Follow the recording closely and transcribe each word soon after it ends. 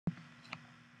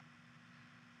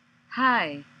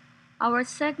Hi, our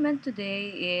segment today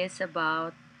is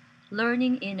about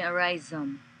learning in a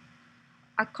rhizome.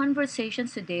 Our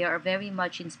conversations today are very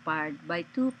much inspired by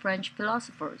two French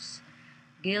philosophers,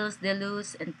 Gilles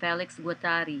Deleuze and Felix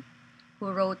Guattari,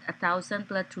 who wrote A Thousand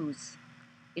Plateaus.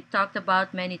 It talked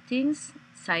about many things,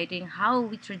 citing how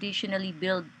we traditionally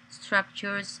build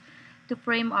structures to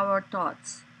frame our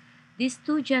thoughts. These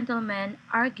two gentlemen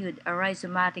argued a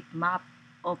rhizomatic map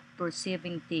of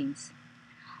perceiving things.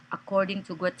 According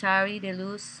to Guattari de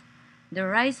Luz, the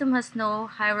rhizome has no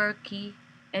hierarchy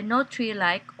and no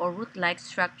tree-like or root-like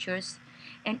structures,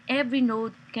 and every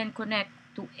node can connect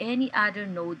to any other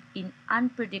node in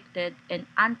unpredicted and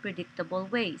unpredictable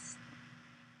ways.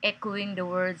 Echoing the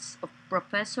words of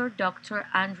Professor Dr.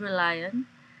 Andrew Lyon,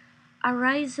 a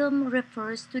rhizome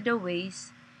refers to the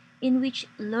ways in which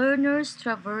learners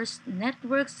traverse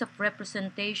networks of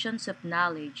representations of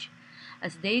knowledge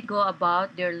as they go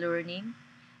about their learning,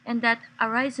 and that a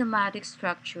rhizomatic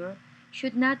structure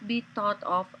should not be thought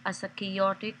of as a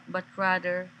chaotic but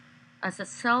rather as a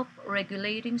self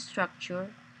regulating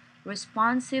structure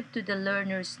responsive to the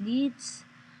learner's needs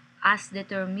as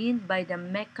determined by the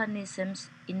mechanisms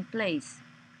in place.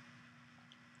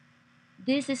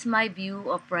 This is my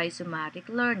view of rhizomatic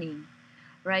learning.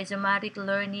 Rhizomatic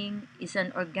learning is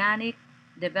an organic,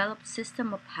 developed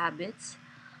system of habits,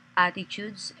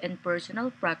 attitudes, and personal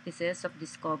practices of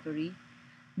discovery,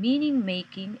 meaning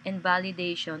making, and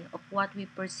validation of what we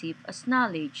perceive as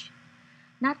knowledge.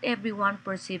 Not everyone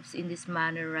perceives in this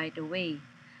manner right away.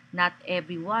 Not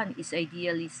everyone is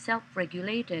ideally self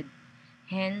regulated.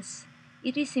 Hence,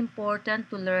 it is important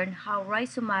to learn how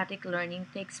rhizomatic learning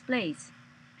takes place.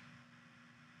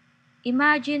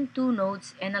 Imagine two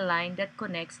nodes and a line that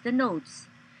connects the nodes.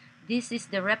 This is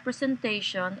the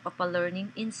representation of a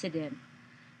learning incident.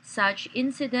 Such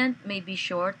incident may be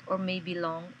short or may be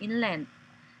long in length.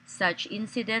 Such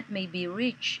incident may be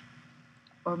rich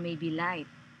or may be light.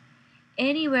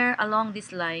 Anywhere along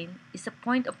this line is a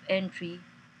point of entry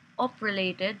of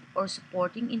related or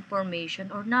supporting information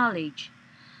or knowledge,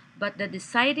 but the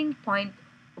deciding point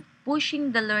of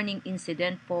pushing the learning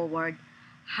incident forward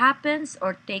happens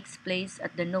or takes place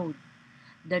at the node.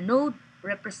 The node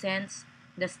represents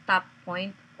the stop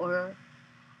point, or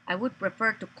I would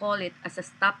prefer to call it as a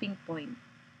stopping point.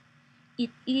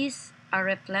 It is a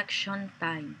reflection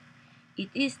time. It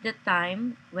is the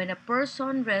time when a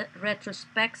person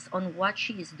retrospects on what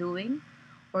she is doing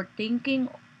or thinking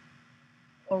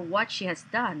or what she has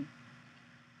done.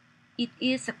 It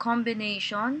is a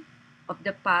combination of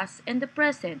the past and the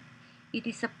present. It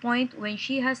is a point when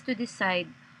she has to decide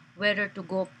whether to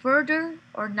go further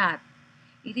or not.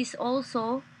 It is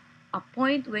also a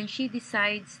point when she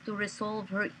decides to resolve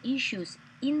her issues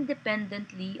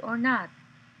independently or not.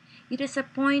 It is a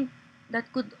point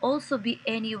that could also be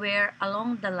anywhere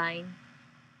along the line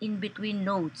in between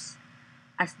nodes.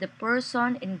 As the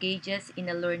person engages in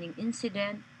a learning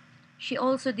incident, she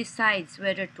also decides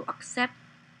whether to accept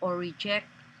or reject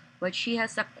what she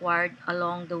has acquired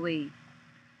along the way.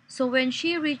 So when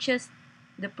she reaches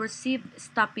the perceived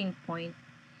stopping point,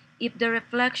 if the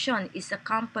reflection is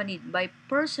accompanied by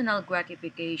personal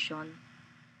gratification,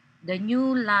 the new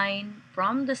line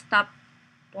from the stop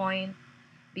point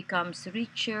becomes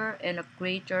richer and of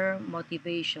greater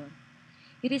motivation.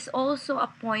 It is also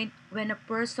a point when a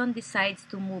person decides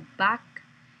to move back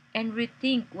and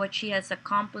rethink what she has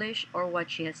accomplished or what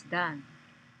she has done.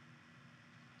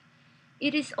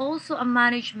 It is also a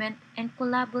management and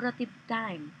collaborative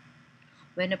time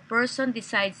when a person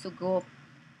decides to go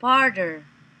farther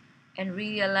and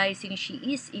realizing she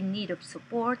is in need of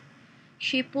support,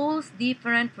 she pulls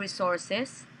different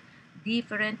resources,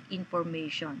 different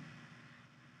information.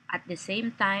 At the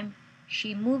same time,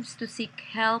 she moves to seek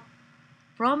help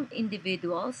from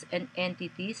individuals and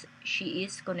entities she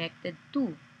is connected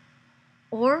to.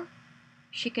 Or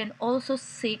she can also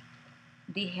seek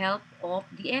the help of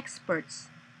the experts.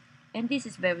 And this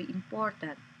is very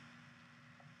important.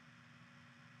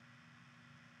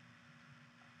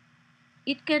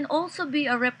 It can also be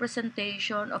a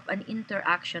representation of an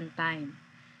interaction time.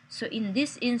 So in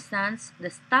this instance, the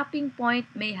stopping point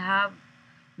may have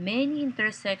many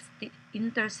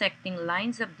intersecting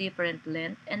lines of different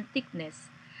length and thickness.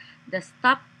 The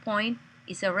stop point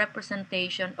is a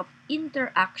representation of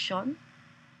interaction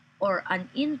or an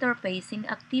interfacing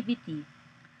activity.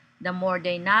 The more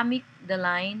dynamic the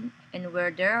line and where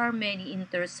there are many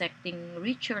intersecting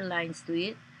richer lines to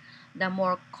it, the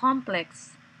more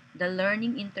complex the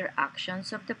learning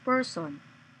interactions of the person.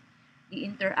 The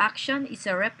interaction is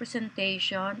a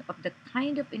representation of the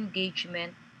kind of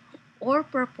engagement or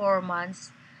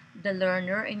performance the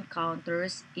learner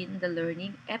encounters in the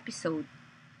learning episode.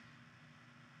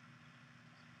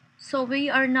 So we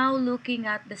are now looking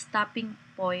at the stopping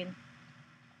point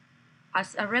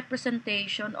as a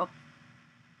representation of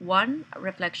 1.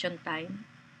 Reflection time,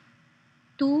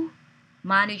 2.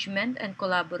 Management and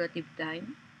collaborative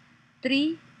time,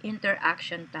 3.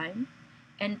 Interaction time,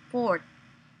 and 4.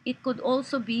 It could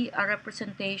also be a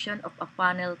representation of a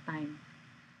funnel time.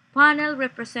 Funnel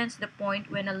represents the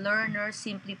point when a learner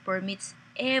simply permits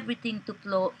everything to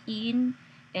flow in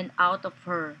and out of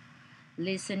her,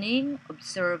 listening,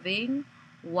 observing,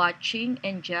 watching,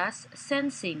 and just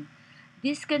sensing.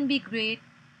 This can be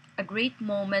a great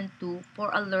moment too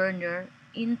for a learner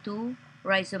into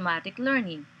rhizomatic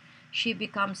learning. She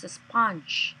becomes a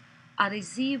sponge, a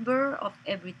receiver of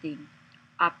everything.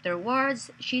 Afterwards,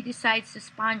 she decides to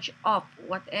sponge off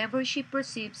whatever she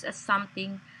perceives as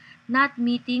something not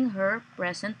meeting her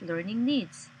present learning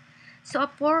needs. So,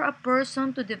 for a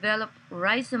person to develop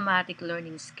rhizomatic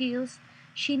learning skills,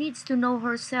 she needs to know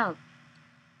herself.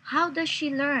 How does she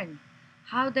learn?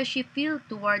 How does she feel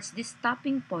towards these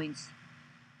stopping points?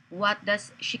 What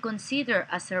does she consider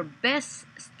as her best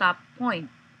stop point?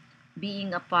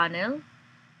 Being a funnel,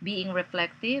 being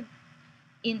reflective,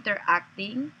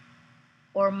 interacting,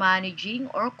 or managing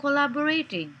or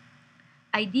collaborating.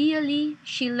 Ideally,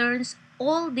 she learns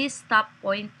all these stop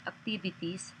point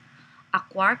activities,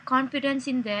 acquire confidence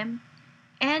in them,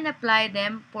 and apply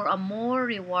them for a more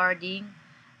rewarding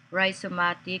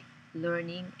rhizomatic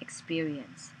learning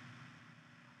experience.